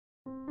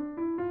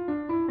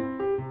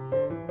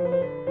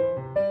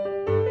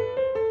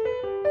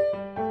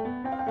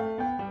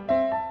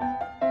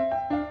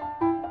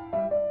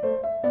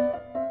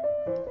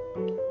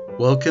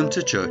Welcome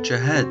to Church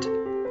Ahead,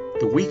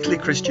 the weekly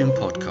Christian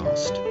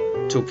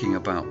podcast talking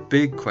about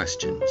big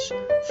questions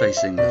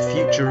facing the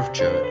future of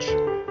church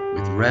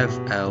with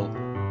Rev L,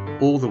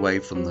 all the way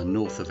from the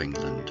north of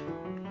England.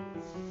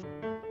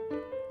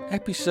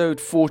 Episode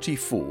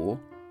 44,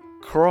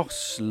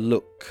 Cross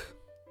Look.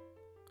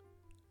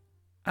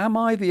 Am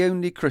I the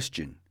only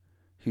Christian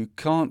who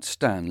can't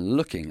stand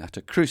looking at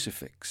a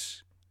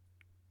crucifix?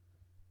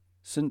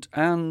 St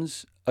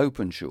Anne's,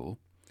 Openshaw,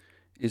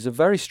 is a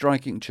very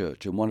striking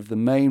church and one of the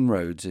main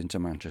roads into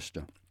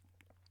Manchester.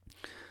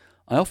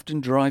 I often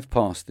drive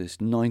past this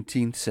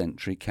 19th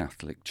century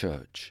Catholic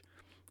church.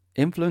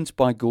 Influenced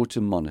by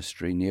Gorton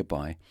Monastery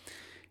nearby,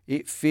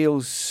 it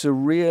feels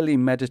surreally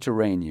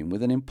Mediterranean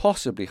with an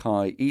impossibly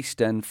high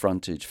East End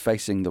frontage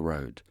facing the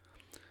road.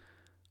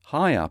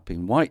 High up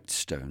in white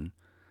stone,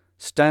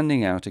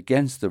 standing out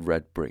against the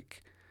red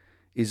brick,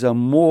 is a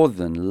more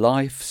than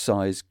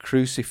life-size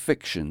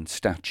crucifixion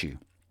statue.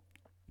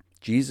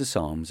 Jesus'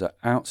 arms are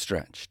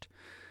outstretched,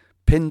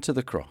 pinned to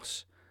the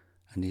cross,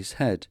 and his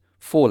head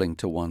falling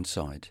to one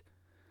side.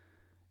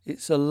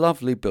 It's a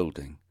lovely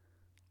building,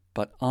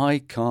 but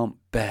I can't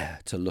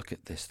bear to look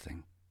at this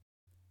thing.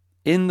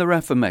 In the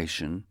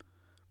Reformation,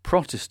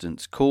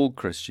 Protestants called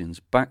Christians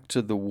back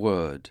to the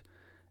Word,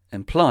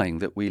 implying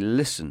that we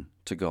listen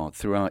to God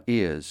through our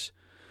ears,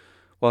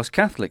 whilst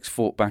Catholics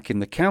fought back in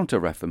the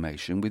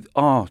Counter-Reformation with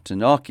art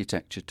and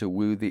architecture to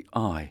woo the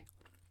eye.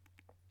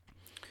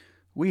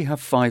 We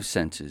have 5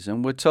 senses,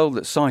 and we're told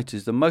that sight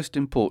is the most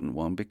important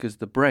one because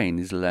the brain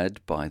is led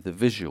by the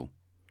visual.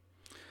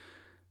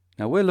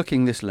 Now we're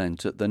looking this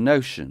Lent at the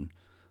notion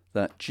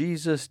that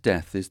Jesus'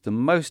 death is the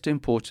most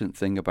important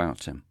thing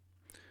about him.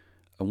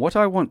 And what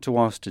I want to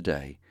ask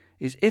today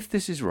is, if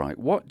this is right,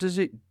 what does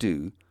it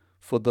do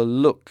for the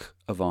look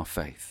of our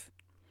faith?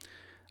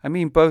 I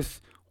mean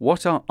both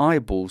what our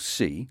eyeballs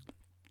see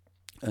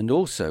and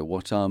also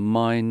what our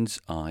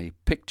mind's eye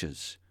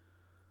pictures.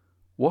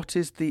 What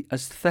is the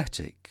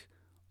aesthetic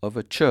of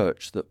a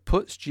church that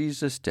puts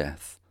Jesus'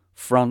 death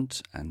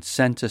front and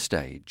centre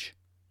stage?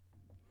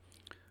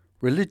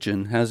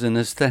 Religion has an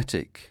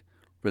aesthetic.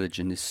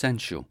 Religion is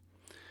sensual.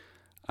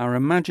 Our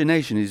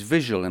imagination is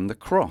visual, and the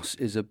cross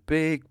is a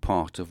big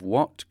part of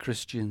what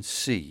Christians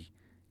see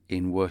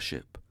in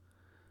worship.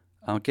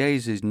 Our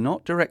gaze is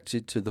not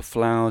directed to the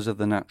flowers of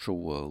the natural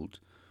world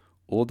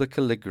or the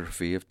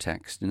calligraphy of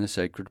text in a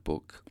sacred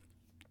book.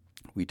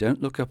 We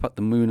don't look up at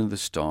the moon and the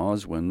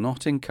stars. We're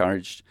not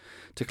encouraged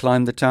to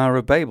climb the Tower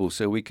of Babel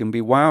so we can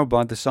be wowed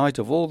by the sight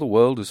of all the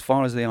world as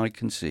far as the eye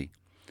can see.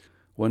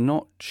 We're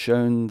not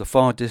shown the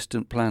far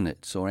distant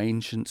planets or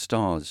ancient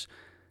stars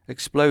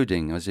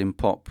exploding as in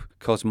pop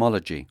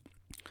cosmology.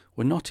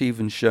 We're not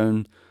even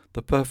shown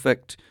the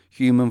perfect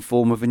human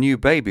form of a new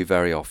baby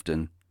very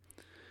often.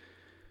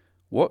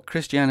 What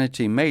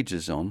Christianity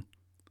majors on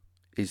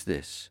is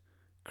this.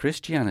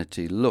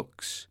 Christianity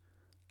looks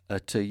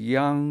at a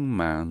young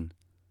man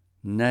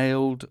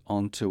nailed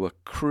onto a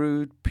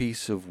crude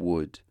piece of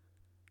wood,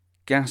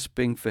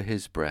 gasping for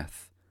his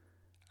breath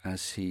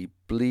as he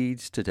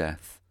bleeds to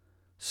death,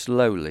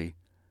 slowly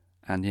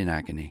and in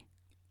agony.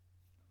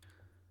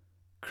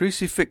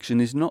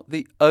 Crucifixion is not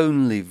the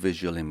only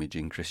visual image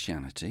in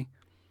Christianity,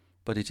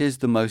 but it is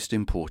the most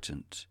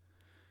important.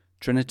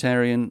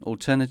 Trinitarian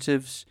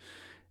alternatives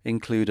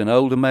include an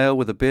older male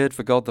with a beard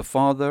for God the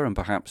Father and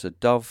perhaps a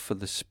dove for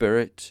the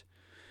Spirit.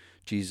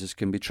 Jesus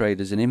can be portrayed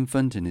as an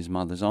infant in his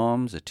mother's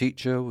arms, a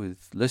teacher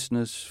with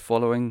listeners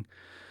following,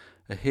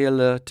 a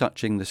healer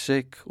touching the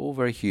sick, all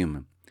very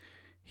human.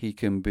 He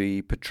can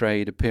be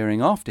portrayed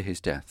appearing after his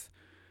death,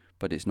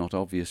 but it's not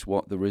obvious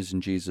what the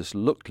risen Jesus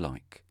looked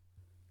like.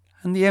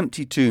 And the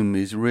empty tomb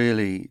is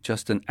really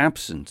just an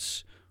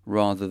absence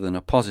rather than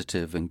a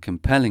positive and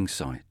compelling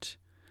sight.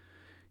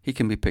 He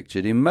can be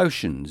pictured in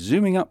motion,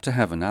 zooming up to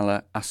heaven a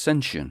la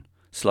Ascension,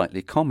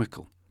 slightly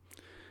comical.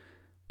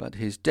 But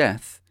his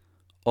death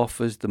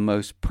offers the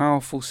most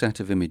powerful set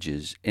of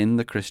images in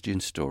the Christian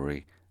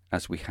story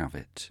as we have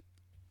it.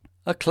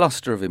 A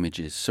cluster of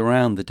images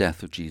surround the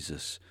death of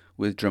Jesus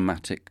with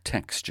dramatic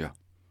texture.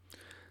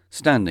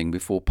 Standing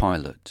before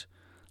Pilate,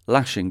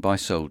 lashing by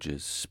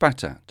soldiers,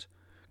 spat at,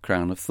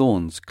 crown of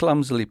thorns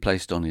clumsily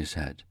placed on his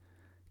head,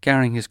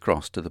 carrying his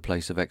cross to the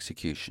place of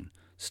execution,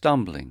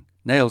 stumbling,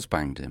 nails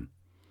banged him,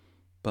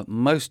 but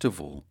most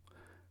of all,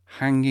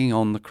 hanging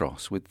on the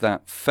cross with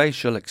that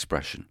facial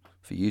expression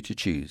for you to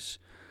choose,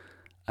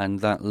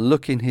 and that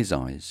look in his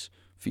eyes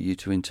for you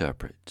to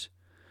interpret.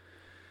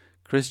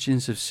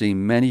 Christians have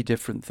seen many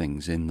different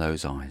things in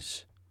those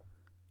eyes.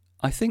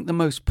 I think the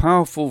most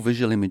powerful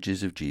visual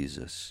images of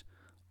Jesus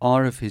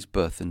are of his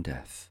birth and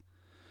death.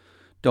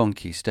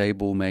 Donkey,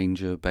 stable,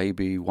 manger,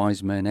 baby,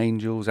 wise men,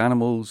 angels,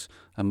 animals,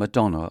 and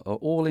Madonna are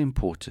all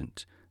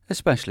important,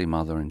 especially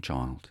mother and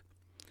child.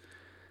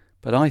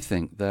 But I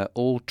think they're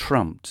all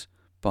trumped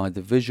by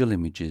the visual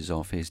images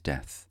of his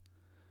death.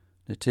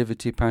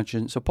 Nativity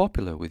pageants are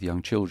popular with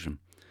young children,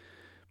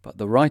 but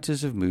the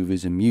writers of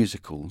movies and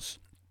musicals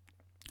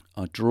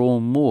are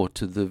drawn more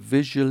to the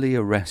visually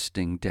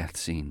arresting death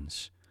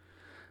scenes.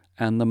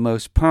 and the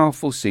most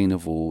powerful scene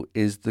of all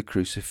is the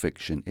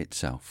crucifixion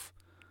itself.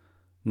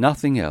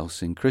 Nothing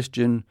else in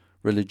Christian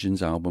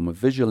religion's album of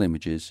visual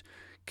images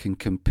can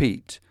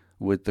compete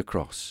with the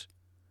cross.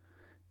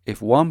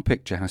 If one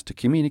picture has to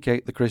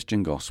communicate the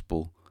Christian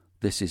gospel,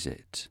 this is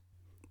it.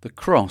 The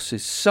cross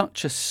is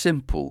such a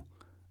simple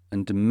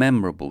and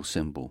memorable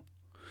symbol.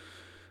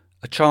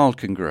 A child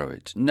can grow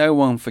it. No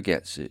one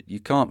forgets it. You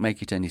can't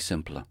make it any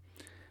simpler.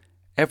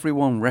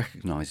 Everyone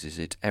recognizes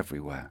it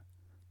everywhere.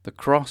 The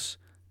cross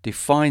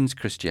defines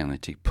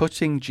Christianity,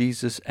 putting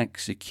Jesus'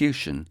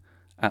 execution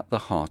at the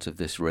heart of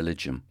this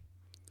religion.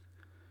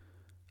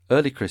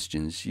 Early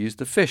Christians used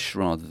the fish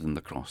rather than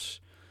the cross.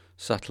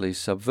 Subtly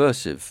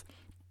subversive.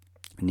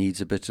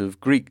 Needs a bit of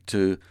Greek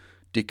to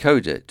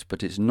decode it,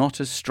 but it's not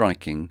as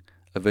striking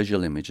a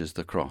visual image as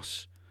the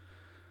cross.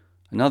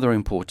 Another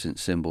important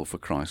symbol for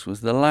Christ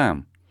was the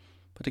lamb.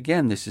 But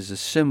again, this is a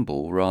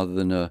symbol rather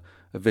than a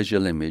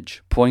visual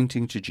image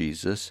pointing to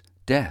Jesus'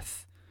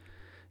 death,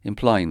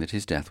 implying that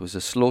his death was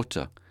a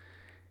slaughter.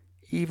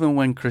 Even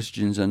when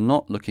Christians are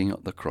not looking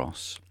at the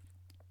cross,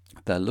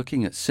 they're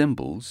looking at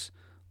symbols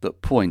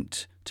that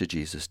point to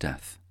Jesus'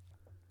 death.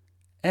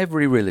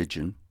 Every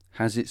religion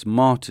has its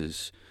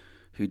martyrs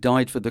who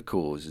died for the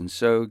cause, and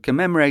so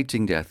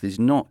commemorating death is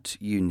not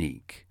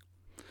unique.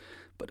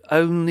 But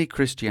only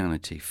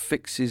Christianity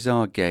fixes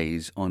our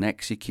gaze on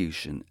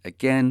execution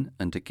again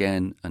and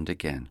again and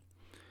again.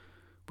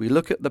 We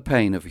look at the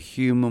pain of a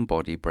human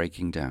body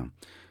breaking down.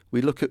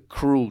 We look at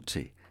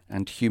cruelty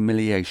and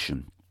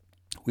humiliation.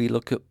 We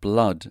look at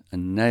blood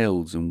and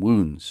nails and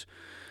wounds.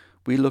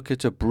 We look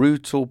at a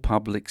brutal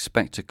public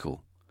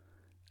spectacle.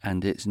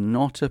 And it's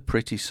not a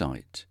pretty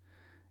sight.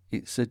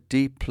 It's a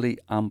deeply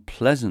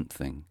unpleasant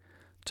thing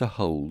to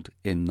hold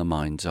in the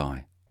mind's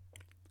eye.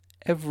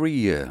 Every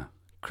year,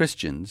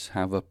 Christians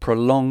have a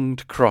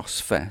prolonged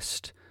cross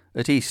fest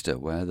at Easter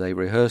where they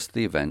rehearse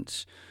the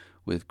events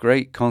with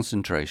great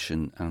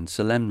concentration and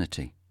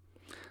solemnity.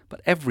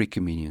 But every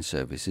communion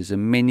service is a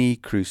mini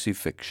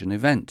crucifixion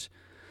event.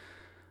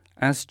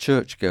 As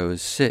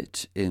churchgoers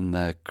sit in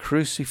their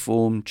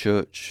cruciform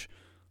church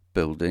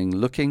building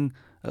looking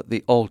at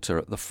the altar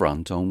at the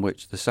front on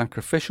which the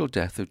sacrificial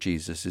death of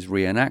Jesus is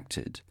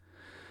reenacted,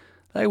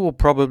 they will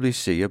probably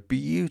see a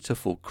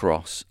beautiful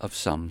cross of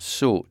some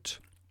sort.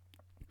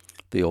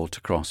 The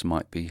altar cross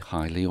might be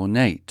highly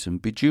ornate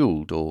and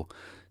bejewelled, or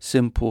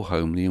simple,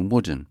 homely and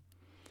wooden.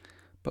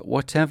 But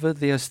whatever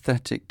the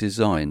aesthetic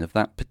design of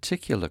that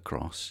particular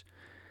cross,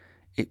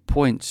 it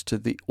points to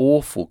the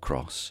awful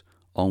cross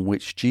on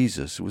which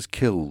Jesus was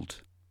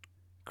killed.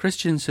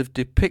 Christians have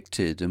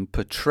depicted and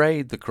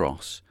portrayed the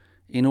cross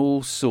in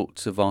all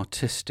sorts of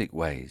artistic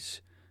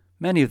ways,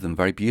 many of them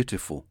very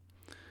beautiful.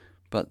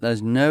 But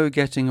there's no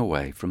getting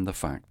away from the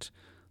fact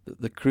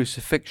that the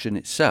crucifixion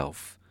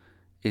itself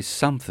is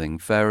something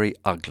very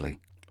ugly.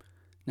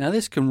 Now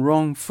this can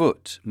wrong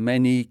foot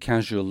many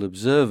casual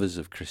observers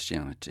of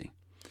Christianity,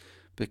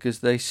 because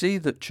they see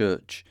that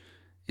church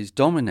is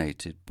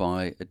dominated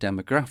by a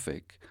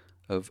demographic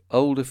of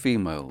older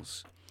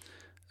females,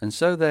 and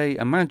so they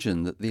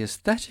imagine that the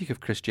aesthetic of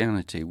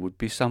Christianity would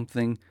be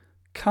something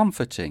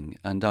comforting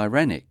and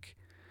ironic.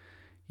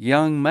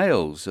 Young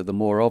males are the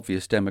more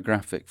obvious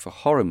demographic for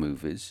horror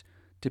movies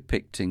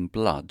depicting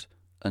blood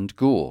and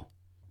gore.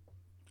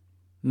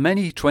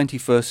 Many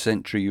 21st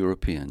century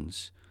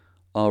Europeans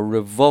are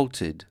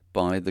revolted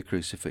by the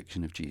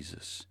crucifixion of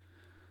Jesus.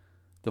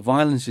 The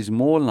violence is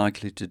more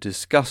likely to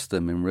disgust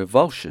them in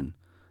revulsion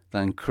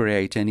than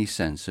create any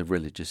sense of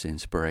religious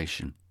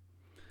inspiration.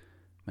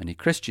 Many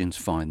Christians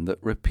find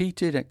that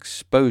repeated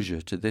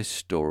exposure to this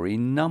story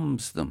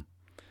numbs them.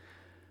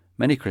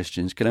 Many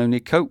Christians can only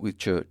cope with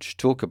church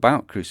talk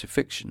about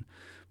crucifixion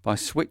by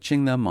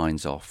switching their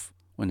minds off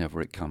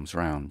whenever it comes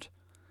round.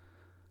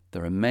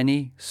 There are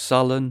many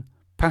sullen,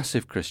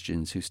 passive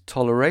Christians whose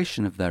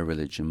toleration of their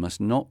religion must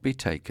not be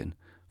taken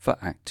for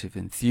active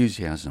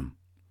enthusiasm.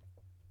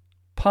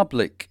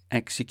 Public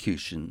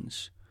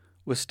executions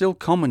were still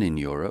common in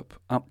Europe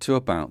up to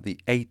about the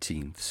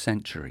 18th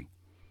century.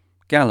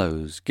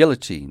 Gallows,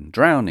 guillotine,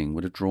 drowning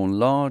would have drawn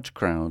large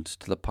crowds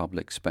to the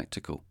public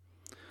spectacle.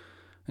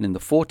 And in the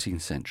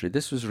 14th century,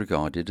 this was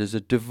regarded as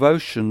a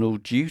devotional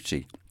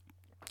duty,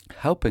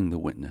 helping the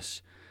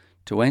witness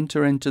to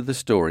enter into the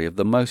story of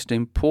the most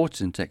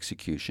important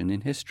execution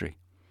in history.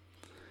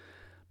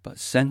 But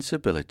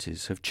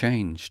sensibilities have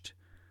changed.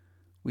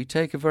 We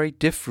take a very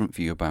different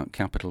view about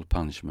capital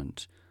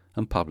punishment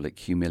and public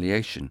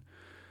humiliation.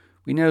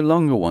 We no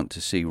longer want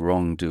to see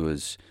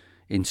wrongdoers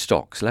in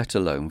stocks, let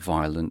alone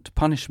violent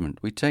punishment.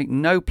 We take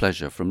no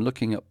pleasure from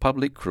looking at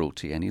public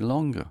cruelty any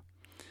longer.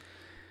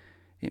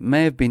 It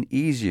may have been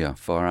easier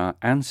for our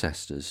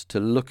ancestors to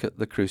look at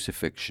the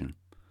crucifixion.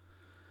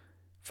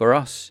 For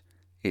us,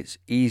 it's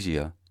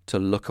easier to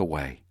look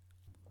away.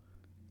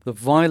 The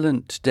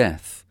violent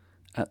death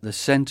at the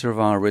centre of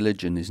our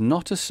religion is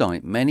not a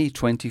sight many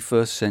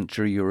 21st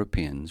century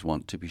Europeans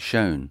want to be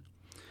shown.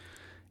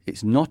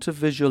 It's not a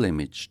visual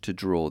image to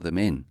draw them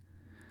in.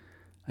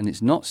 and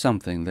it's not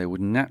something they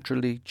would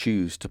naturally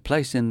choose to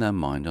place in their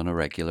mind on a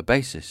regular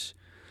basis.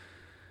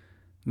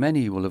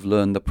 Many will have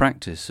learned the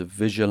practice of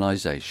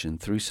visualization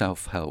through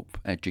self-help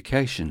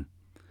education,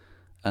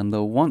 and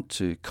they'll want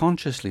to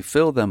consciously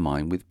fill their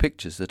mind with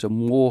pictures that are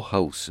more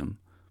wholesome,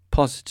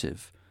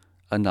 positive,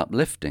 and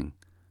uplifting,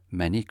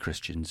 many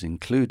Christians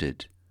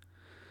included.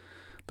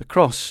 The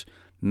cross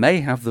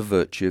may have the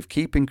virtue of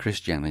keeping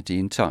Christianity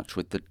in touch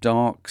with the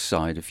dark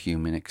side of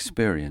human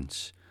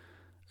experience,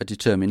 a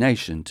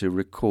determination to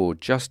record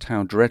just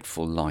how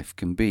dreadful life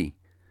can be,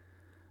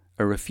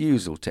 a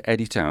refusal to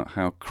edit out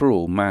how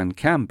cruel man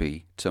can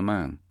be to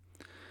man.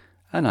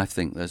 And I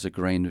think there's a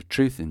grain of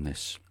truth in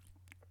this.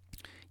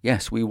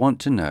 Yes, we want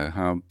to know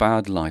how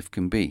bad life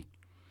can be,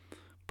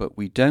 but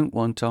we don't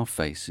want our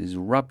faces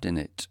rubbed in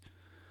it.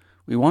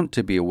 We want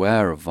to be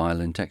aware of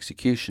violent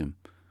execution,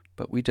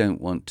 but we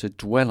don't want to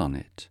dwell on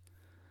it.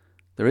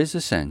 There is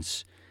a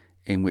sense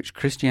in which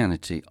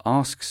Christianity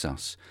asks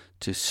us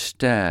to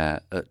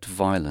stare at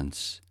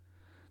violence.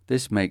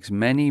 This makes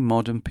many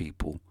modern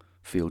people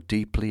feel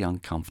deeply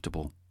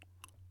uncomfortable.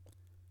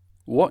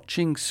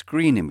 Watching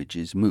screen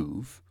images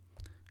move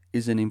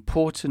is an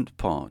important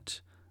part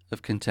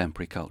of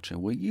contemporary culture.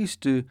 We're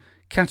used to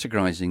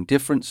categorizing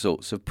different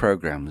sorts of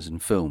programs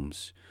and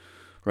films: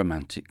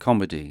 romantic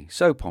comedy,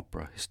 soap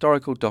opera,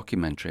 historical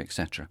documentary,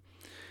 etc.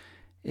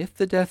 If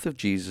the death of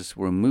Jesus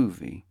were a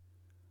movie,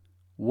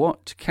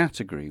 what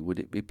category would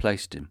it be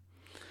placed in?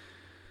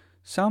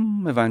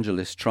 Some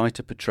evangelists try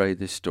to portray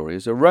this story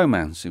as a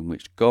romance in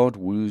which God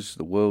woos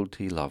the world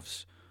he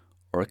loves,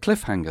 or a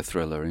cliffhanger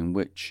thriller in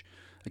which,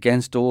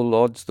 against all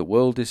odds, the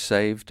world is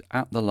saved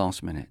at the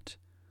last minute.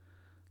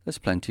 There's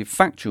plenty of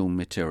factual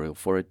material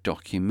for a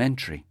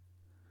documentary.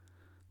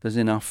 There's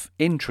enough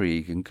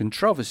intrigue and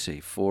controversy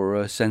for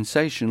a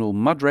sensational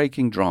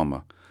mudraking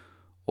drama,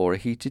 or a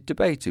heated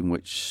debate in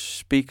which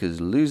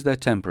speakers lose their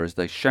temper as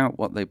they shout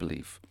what they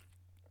believe.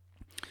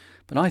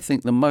 But I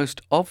think the most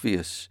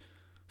obvious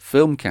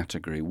film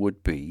category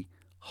would be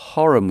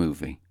horror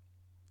movie.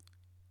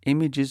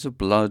 Images of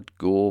blood,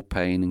 gore,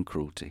 pain and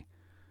cruelty.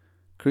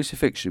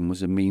 Crucifixion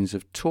was a means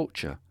of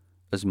torture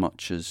as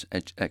much as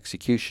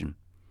execution.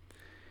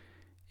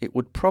 It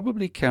would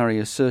probably carry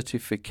a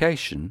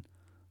certification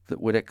that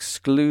would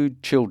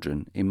exclude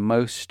children in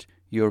most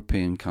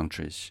European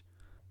countries.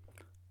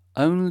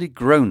 Only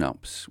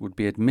grown-ups would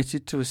be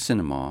admitted to a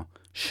cinema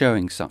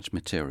showing such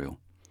material.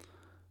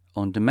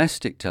 On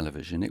domestic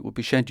television it would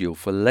be scheduled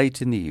for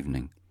late in the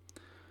evening.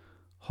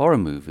 Horror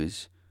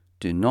movies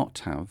do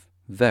not have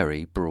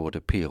very broad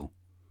appeal.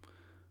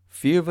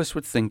 Few of us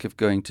would think of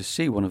going to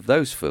see one of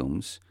those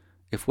films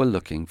if we're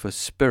looking for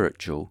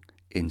spiritual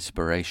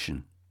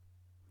inspiration.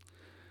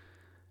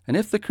 And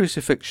if the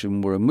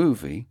crucifixion were a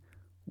movie,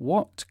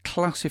 what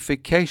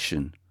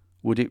classification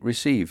would it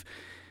receive?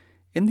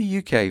 In the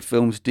UK,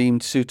 films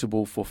deemed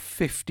suitable for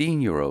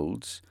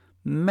 15-year-olds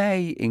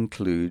may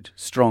include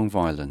strong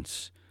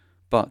violence,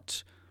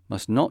 but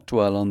must not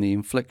dwell on the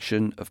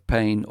infliction of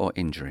pain or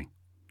injury.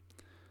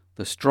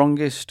 The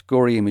strongest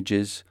gory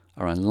images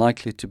are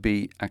unlikely to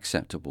be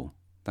acceptable.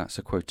 That's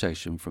a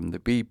quotation from the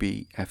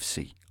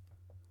BBFC.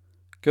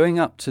 Going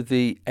up to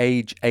the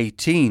age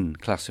 18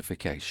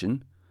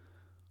 classification,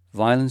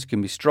 violence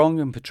can be strong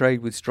and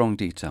portrayed with strong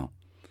detail.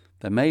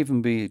 There may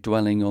even be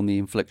dwelling on the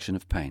infliction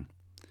of pain.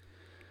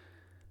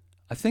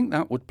 I think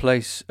that would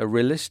place a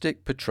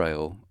realistic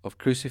portrayal of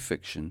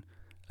crucifixion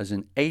as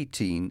an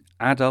 18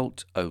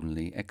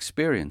 adult-only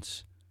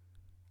experience.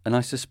 And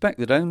I suspect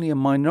that only a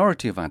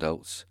minority of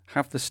adults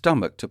have the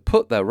stomach to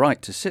put their right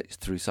to sit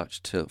through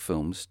such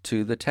films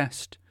to the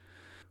test.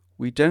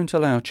 We don't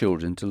allow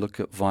children to look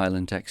at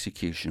violent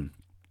execution,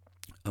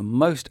 and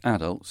most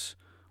adults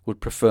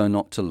would prefer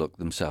not to look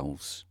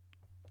themselves.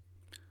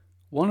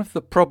 One of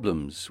the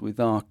problems with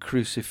our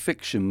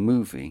crucifixion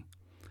movie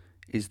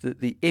is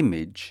that the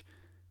image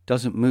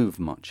doesn't move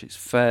much. It's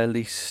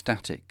fairly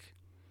static.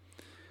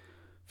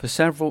 For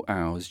several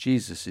hours,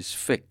 Jesus is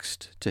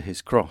fixed to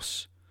his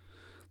cross.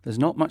 There's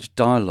not much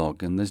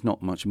dialogue and there's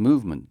not much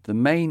movement. The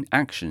main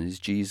action is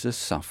Jesus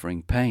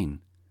suffering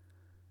pain.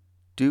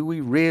 Do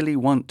we really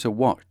want to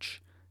watch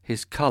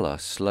his colour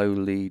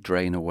slowly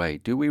drain away?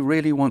 Do we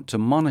really want to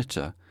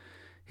monitor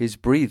his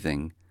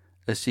breathing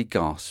as he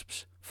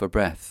gasps for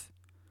breath?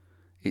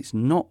 It's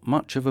not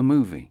much of a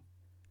movie.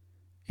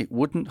 It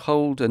wouldn't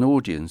hold an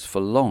audience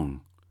for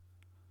long.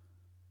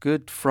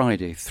 Good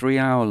Friday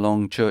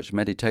 3-hour-long church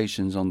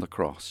meditations on the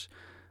cross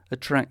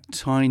attract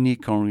tiny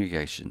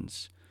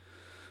congregations.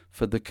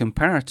 For the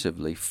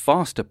comparatively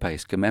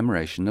faster-paced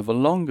commemoration of a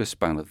longer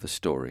span of the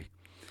story,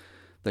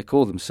 they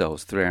call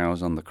themselves 3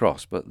 hours on the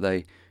cross, but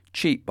they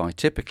cheat by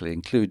typically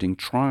including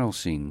trial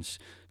scenes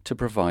to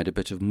provide a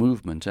bit of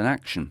movement and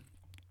action.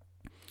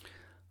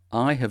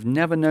 I have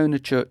never known a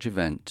church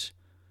event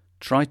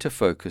try to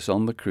focus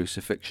on the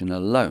crucifixion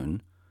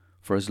alone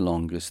for as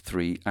long as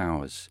 3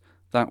 hours.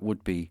 That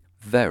would be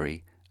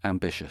very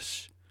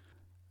ambitious.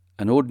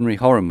 An ordinary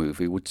horror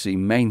movie would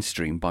seem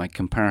mainstream by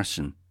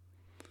comparison.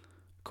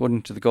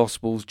 According to the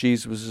Gospels,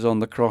 Jesus was on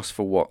the cross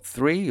for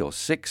 3 or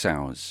 6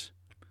 hours?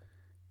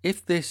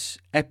 If this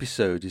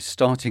episode is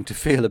starting to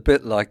feel a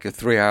bit like a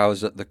 3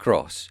 hours at the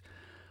cross,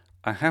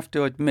 I have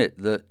to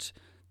admit that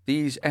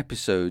these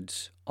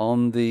episodes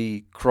on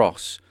the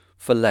cross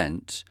for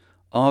Lent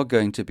are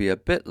going to be a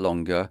bit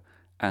longer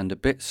and a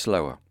bit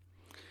slower.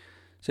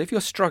 So if you're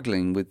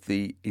struggling with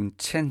the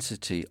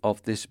intensity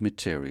of this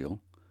material,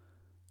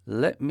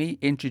 let me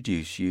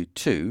introduce you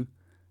to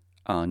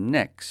our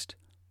next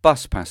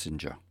bus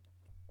passenger.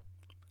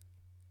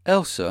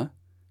 Elsa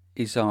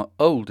is our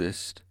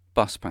oldest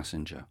bus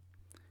passenger.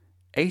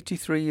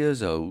 83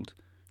 years old,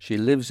 she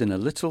lives in a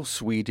little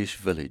Swedish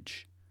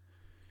village.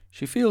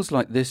 She feels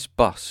like this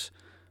bus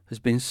has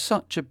been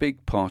such a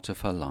big part of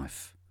her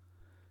life.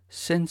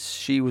 Since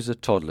she was a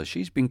toddler,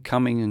 she's been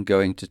coming and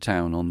going to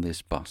town on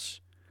this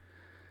bus.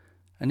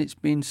 And it's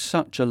been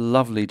such a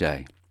lovely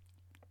day.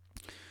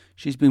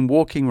 She's been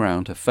walking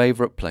round her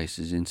favourite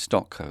places in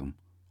Stockholm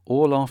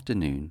all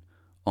afternoon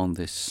on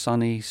this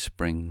sunny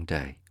spring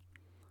day.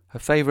 Her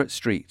favourite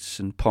streets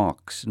and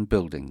parks and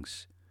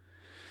buildings.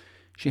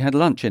 She had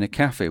lunch in a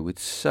cafe with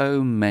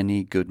so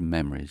many good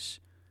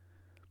memories.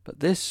 But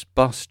this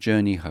bus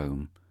journey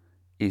home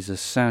is a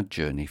sad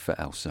journey for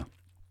Elsa.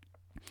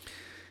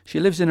 She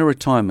lives in a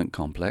retirement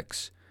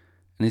complex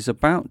and is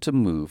about to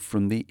move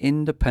from the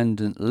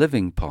independent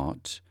living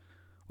part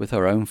with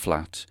her own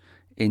flat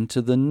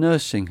into the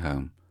nursing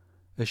home,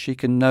 as she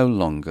can no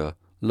longer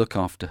look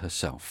after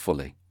herself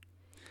fully.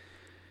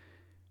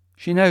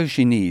 She knows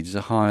she needs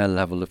a higher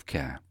level of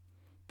care,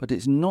 but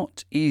it's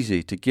not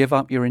easy to give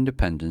up your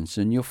independence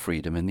and your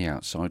freedom in the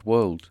outside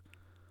world.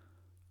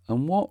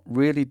 And what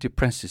really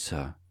depresses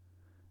her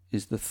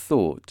is the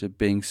thought of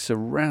being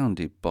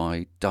surrounded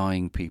by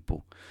dying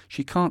people.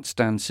 She can't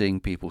stand seeing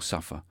people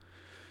suffer.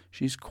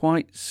 She's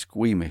quite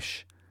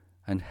squeamish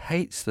and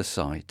hates the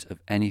sight of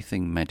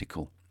anything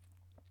medical.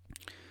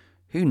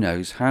 Who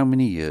knows how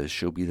many years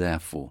she'll be there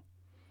for,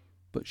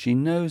 but she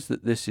knows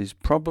that this is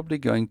probably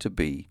going to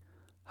be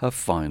her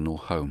final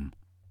home.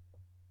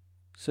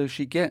 So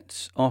she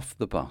gets off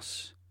the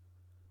bus,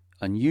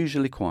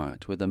 unusually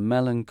quiet with a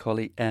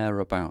melancholy air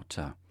about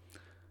her,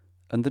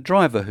 and the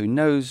driver, who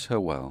knows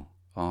her well,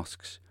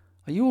 asks,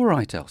 "Are you all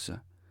right,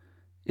 Elsa?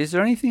 Is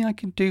there anything I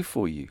can do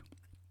for you?"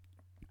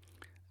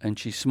 And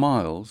she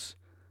smiles,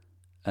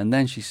 and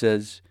then she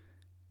says,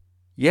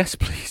 "Yes,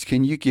 please,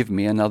 can you give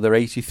me another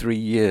 83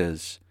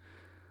 years?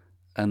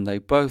 And they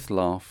both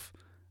laugh,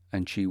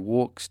 and she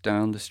walks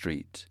down the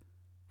street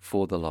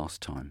for the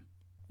last time.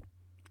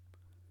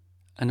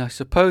 And I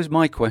suppose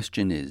my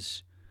question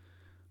is,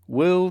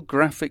 will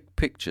graphic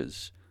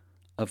pictures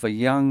of a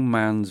young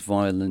man's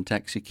violent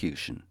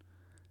execution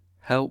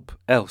help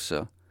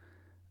Elsa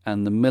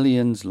and the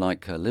millions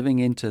like her living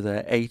into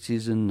their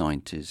 80s and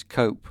 90s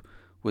cope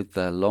with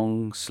their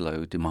long,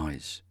 slow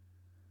demise?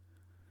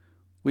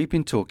 We've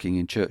been talking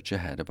in Church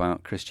Ahead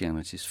about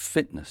Christianity's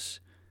fitness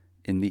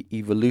in the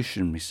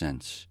evolutionary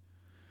sense.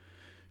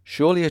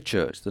 Surely a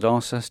church that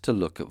asks us to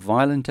look at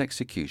violent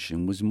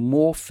execution was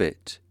more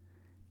fit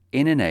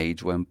in an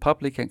age when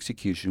public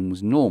execution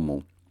was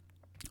normal.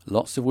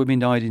 Lots of women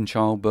died in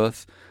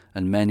childbirth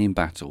and men in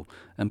battle,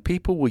 and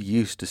people were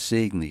used to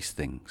seeing these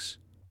things.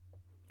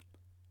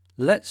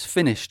 Let's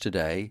finish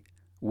today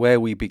where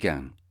we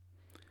began.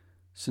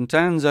 St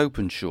Anne's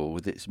Openshaw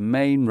with its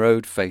main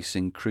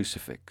road-facing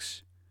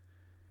crucifix.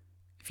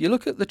 If you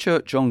look at the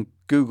church on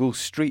Google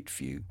Street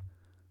View,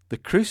 the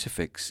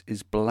crucifix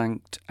is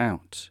blanked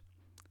out.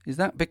 Is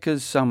that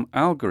because some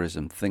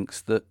algorithm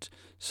thinks that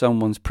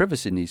someone's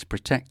privacy needs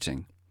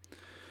protecting?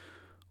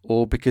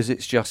 Or because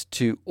it's just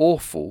too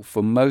awful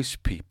for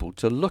most people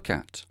to look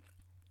at?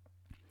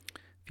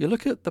 If you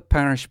look at the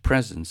parish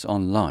presence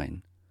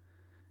online,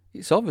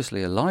 it's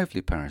obviously a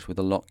lively parish with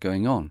a lot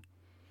going on,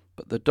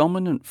 but the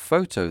dominant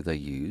photo they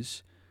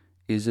use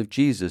is of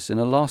Jesus in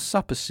a Last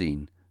Supper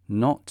scene,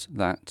 not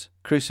that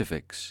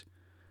crucifix.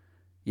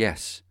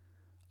 Yes,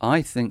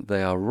 I think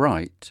they are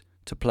right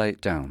to play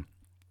it down.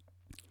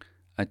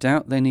 I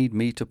doubt they need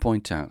me to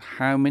point out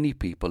how many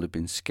people have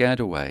been scared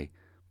away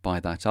by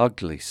that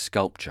ugly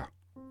sculpture.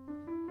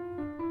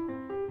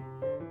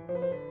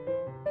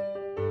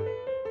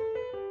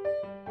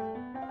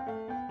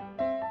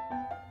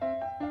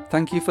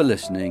 Thank you for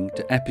listening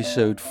to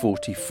episode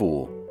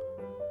 44.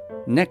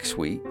 Next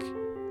week,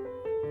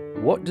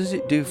 what does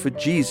it do for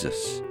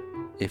Jesus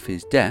if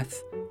his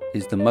death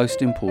is the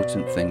most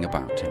important thing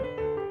about him?